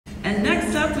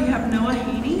up, we have Noah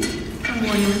Haney from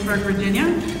Williamsburg, Virginia.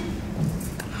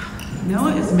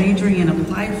 Noah is majoring in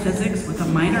applied physics with a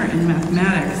minor in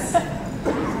mathematics.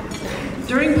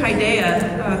 During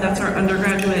Paideia, that's our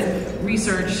undergraduate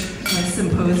research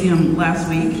symposium last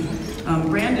week,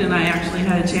 Brandon and I actually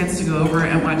had a chance to go over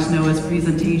and watch Noah's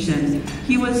presentation.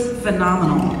 He was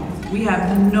phenomenal. We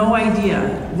have no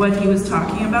idea what he was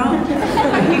talking about,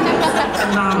 but he was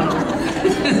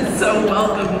phenomenal. So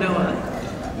welcome, Noah.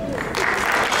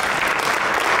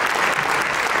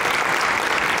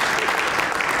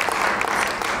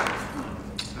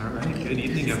 Good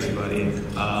evening, everybody.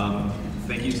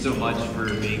 Thank you so much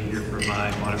for being here for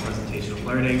my modern presentation of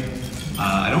learning.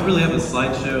 I don't really have a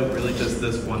slideshow, really just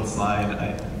this one slide.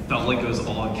 I felt like it was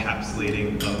all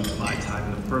encapsulating of my time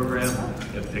in the program. I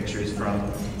have pictures from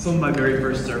some of my very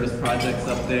first service projects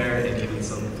up there, and even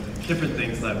some different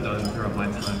things that I've done throughout my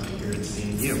time here at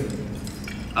CNU.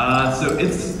 So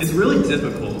it's really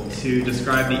difficult to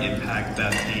describe the impact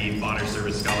that the Bonner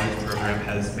Service Scholars Program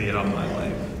has made on my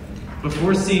life.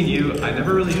 Before CNU, I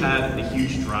never really had a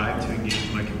huge drive to engage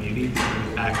in my community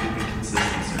through active and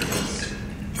consistent service.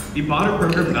 The Bonner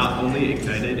program not only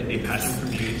ignited a passion for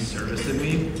community service in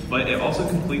me, but it also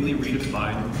completely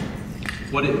redefined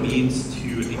what it means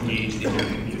to engage in your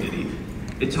community.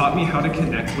 It taught me how to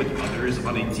connect with others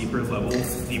on a deeper level,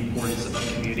 the importance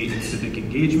of community and civic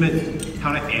engagement,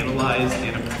 how to analyze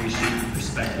and appreciate the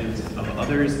perspectives of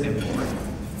others, and more.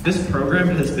 This program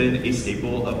has been a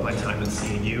staple of my time at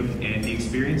CNU, and the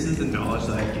experiences and knowledge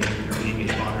that I've gained from being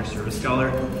a Bonner Service Scholar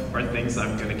are things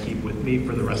I'm going to keep with me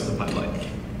for the rest of my life.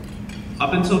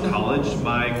 Up until college,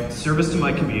 my service to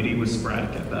my community was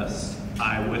sporadic at best.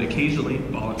 I would occasionally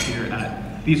volunteer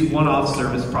at these one-off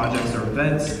service projects or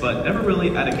events, but never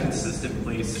really at a consistent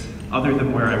place other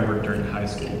than where I worked during high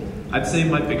school. I'd say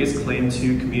my biggest claim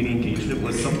to community engagement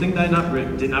was something that I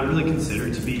did not really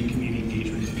consider to be community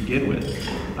engagement to begin with.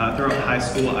 Throughout high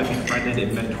school, I befriended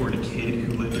and mentored a kid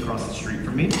who lived across the street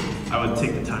from me. I would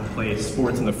take the time to play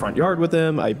sports in the front yard with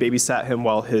him. I babysat him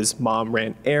while his mom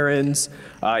ran errands.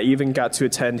 I even got to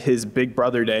attend his Big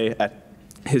Brother Day at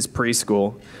his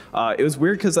preschool. It was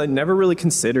weird because I never really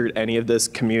considered any of this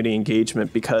community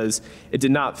engagement because it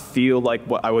did not feel like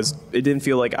it didn't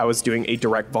feel like I was doing a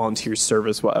direct volunteer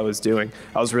service what I was doing.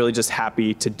 I was really just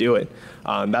happy to do it.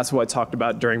 That's what I talked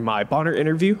about during my Bonner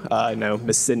interview. I know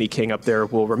Miss Sydney King up there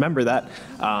will remember that.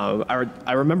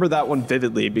 I remember that one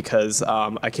vividly because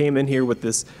I came in here with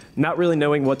this not really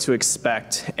knowing what to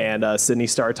expect, and Sydney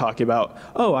started talking about,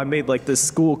 oh, I made like this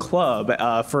school club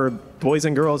for boys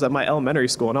and girls at my elementary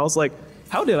school, and I was like,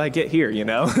 how did I get here, you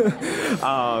know?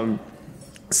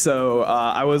 So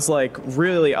I was like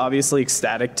really obviously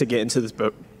ecstatic to get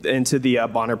into the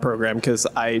Bonner program because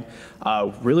I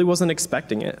really wasn't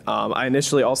expecting it. I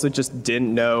initially also just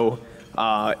didn't know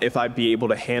if I'd be able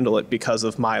to handle it because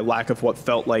of my lack of what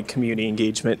felt like community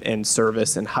engagement and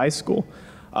service in high school.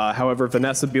 However,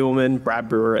 Vanessa Buellman, Brad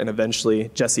Brewer, and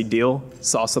eventually Jesse Deal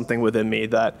saw something within me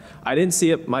that I didn't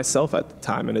see it myself at the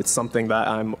time, and it's something that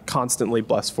I'm constantly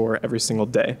blessed for every single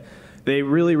day. They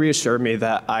really reassured me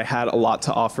that I had a lot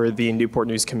to offer the Newport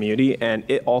News community, and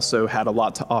it also had a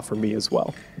lot to offer me as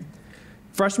well.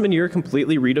 Freshman year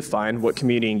completely redefined what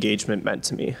community engagement meant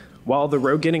to me. While the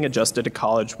road getting adjusted to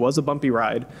college was a bumpy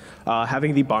ride,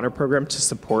 having the Bonner program to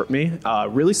support me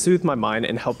really soothed my mind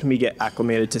and helped me get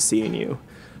acclimated to CNU.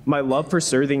 My love for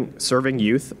serving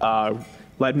youth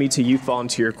led me to Youth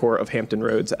Volunteer Corps of Hampton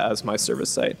Roads as my service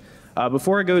site.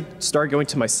 Before I start going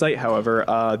to my site, however,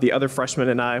 the other freshmen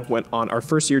and I went on our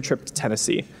first year trip to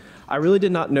Tennessee. I really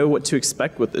did not know what to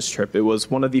expect with this trip. It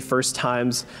was one of the first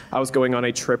times I was going on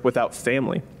a trip without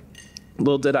family.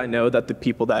 Little did I know that the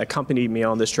people that accompanied me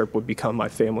on this trip would become my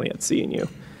family at CNU.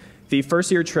 The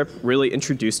first year trip really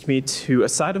introduced me to a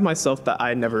side of myself that I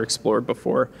had never explored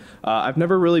before. I've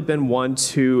never really been one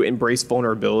to embrace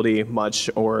vulnerability much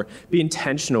or be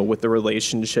intentional with the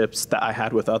relationships that I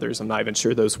had with others. I'm not even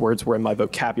sure those words were in my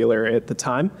vocabulary at the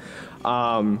time.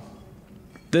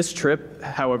 This trip,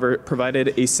 however,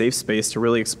 provided a safe space to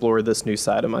really explore this new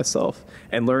side of myself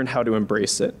and learn how to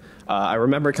embrace it. I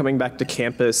remember coming back to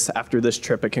campus after this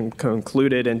trip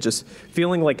concluded and just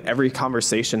feeling like every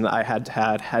conversation that I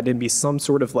had to be some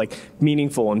sort of like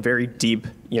meaningful and very deep,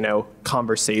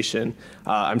 conversation.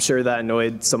 I'm sure that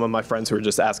annoyed some of my friends who were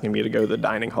just asking me to go to the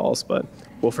dining halls, but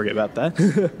we'll forget about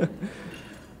that.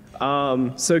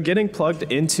 So getting plugged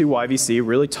into YVC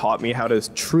really taught me how to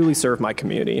truly serve my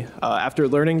community. After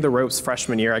learning the ropes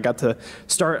freshman year, I got to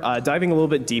start diving a little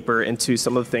bit deeper into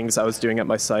some of the things I was doing at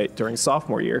my site during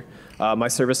sophomore year. My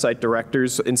service site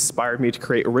directors inspired me to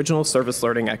create original service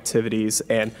learning activities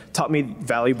and taught me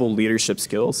valuable leadership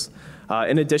skills.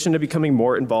 In addition to becoming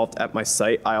more involved at my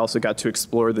site, I also got to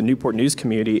explore the Newport News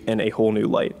community in a whole new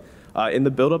light. In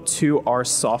the build-up to our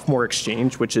sophomore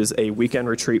exchange, which is a weekend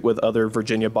retreat with other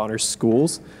Virginia Bonner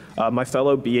schools, my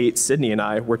fellow B8 Sydney and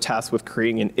I were tasked with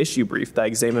creating an issue brief that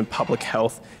examined public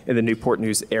health in the Newport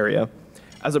News area.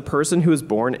 As a person who was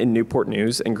born in Newport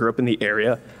News and grew up in the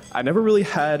area, I had never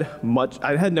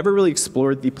really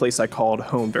explored the place I called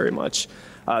home very much.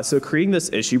 So creating this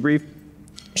issue brief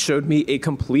showed me a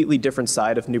completely different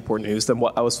side of Newport News than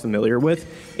what I was familiar with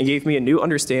and gave me a new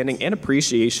understanding and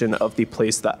appreciation of the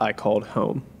place that I called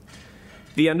home.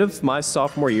 The end of my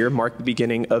sophomore year marked the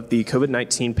beginning of the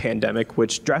COVID-19 pandemic,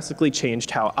 which drastically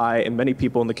changed how I and many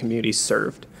people in the community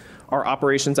served. Our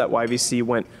operations at YVC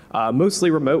went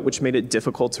mostly remote, which made it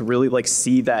difficult to really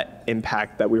see that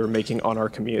impact that we were making on our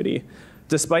community.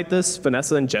 Despite this,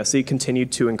 Vanessa and Jesse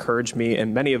continued to encourage me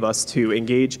and many of us to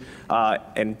engage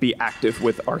and be active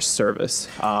with our service.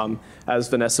 As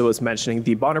Vanessa was mentioning,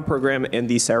 the Bonner program and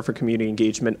the Center for Community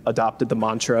Engagement adopted the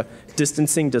mantra,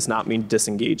 distancing does not mean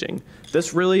disengaging.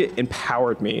 This really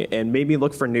empowered me and made me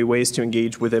look for new ways to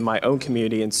engage within my own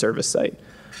community and service site.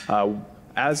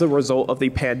 As a result of the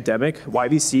pandemic,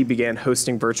 YVC began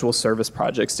hosting virtual service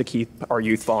projects to keep our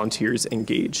youth volunteers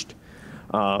engaged.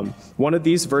 One of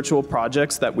these virtual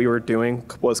projects that we were doing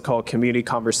was called Community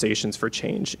Conversations for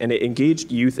Change, and it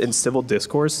engaged youth in civil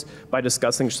discourse by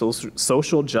discussing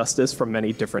social justice from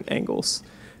many different angles.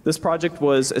 This project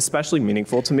was especially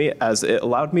meaningful to me as it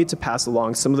allowed me to pass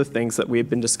along some of the things that we had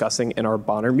been discussing in our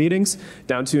Bonner meetings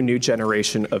down to a new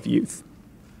generation of youth.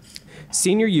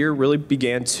 Senior year really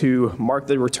began to mark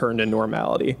the return to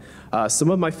normality. Some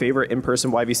of my favorite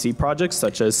in-person YVC projects,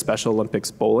 such as Special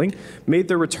Olympics bowling, made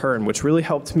their return, which really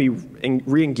helped me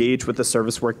re-engage with the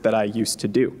service work that I used to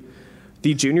do.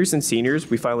 The juniors and seniors,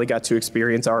 we finally got to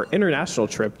experience our international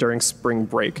trip during spring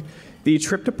break. The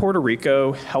trip to Puerto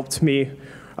Rico helped me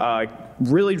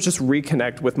really just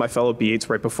reconnect with my fellow B8s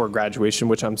right before graduation,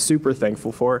 which I'm super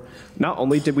thankful for. Not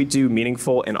only did we do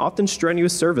meaningful and often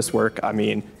strenuous service work, I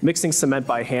mean, mixing cement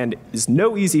by hand is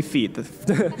no easy feat,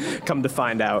 come to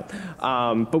find out.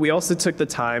 But we also took the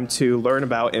time to learn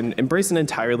about and embrace an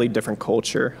entirely different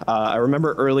culture. I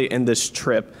remember early in this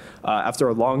trip, after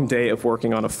a long day of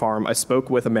working on a farm, I spoke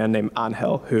with a man named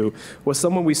Angel, who was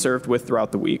someone we served with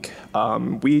throughout the week.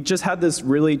 We just had this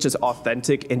really just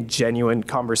authentic and genuine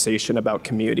conversation about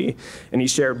community, and he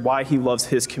shared why he loves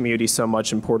his community so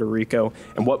much in Puerto Rico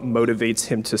and what motivates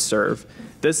him to serve.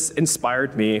 This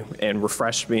inspired me and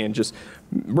refreshed me and just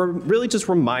really just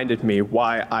reminded me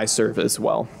why I serve as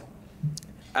well.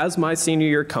 As my senior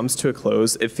year comes to a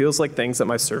close, it feels like things at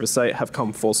my service site have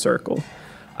come full circle.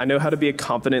 I know how to be a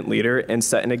confident leader and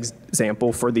set an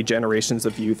example for the generations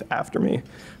of youth after me.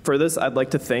 For this, I'd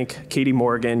like to thank Katie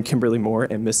Morgan, Kimberly Moore,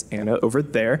 and Miss Anna over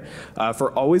there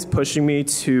for always pushing me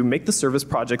to make the service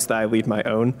projects that I lead my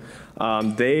own.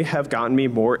 They have gotten me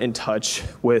more in touch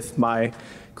with my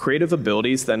creative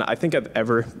abilities than I think I've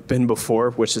ever been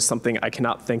before, which is something I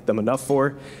cannot thank them enough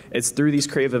for. It's through these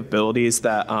creative abilities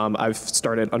that I've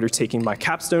started undertaking my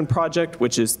capstone project,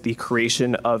 which is the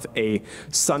creation of a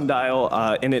sundial,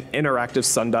 an interactive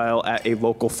sundial at a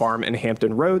local farm in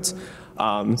Hampton Roads,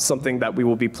 something that we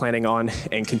will be planning on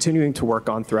and continuing to work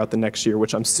on throughout the next year,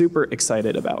 which I'm super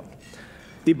excited about.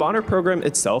 The Bonner program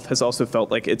itself has also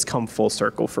felt like it's come full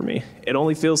circle for me. It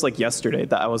only feels like yesterday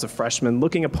that I was a freshman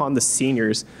looking upon the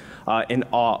seniors in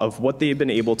awe of what they've been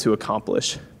able to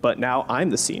accomplish. But now I'm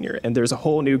the senior, and there's a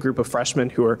whole new group of freshmen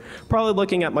who are probably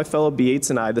looking at my fellow B8s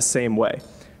and I the same way.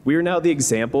 We are now the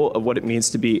example of what it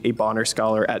means to be a Bonner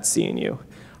Scholar at CNU.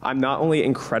 I'm not only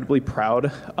incredibly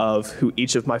proud of who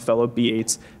each of my fellow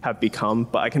B8s have become,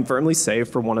 but I can firmly say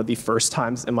for one of the first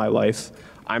times in my life,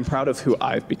 I'm proud of who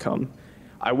I've become.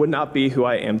 I would not be who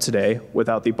I am today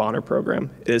without the Bonner program.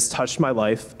 It has touched my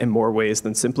life in more ways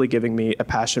than simply giving me a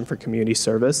passion for community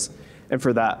service, and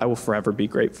for that, I will forever be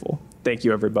grateful. Thank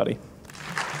you, everybody.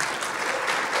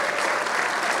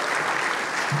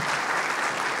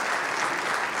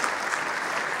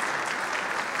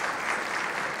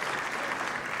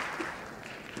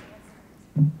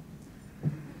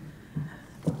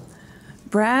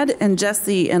 Brad and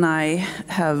Jesse and I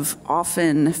have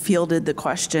often fielded the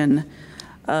question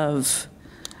of,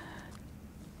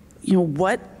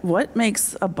 what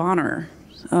makes a Bonner?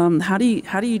 How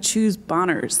do you choose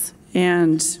Bonners?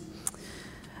 And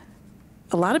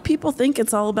a lot of people think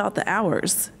it's all about the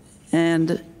hours.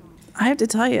 And I have to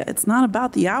tell you, it's not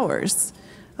about the hours.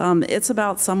 It's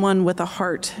about someone with a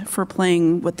heart for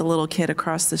playing with the little kid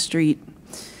across the street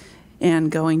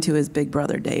and going to his big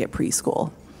brother day at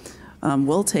preschool.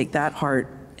 We'll take that heart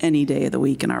any day of the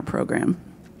week in our program.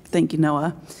 Thank you,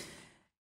 Noah.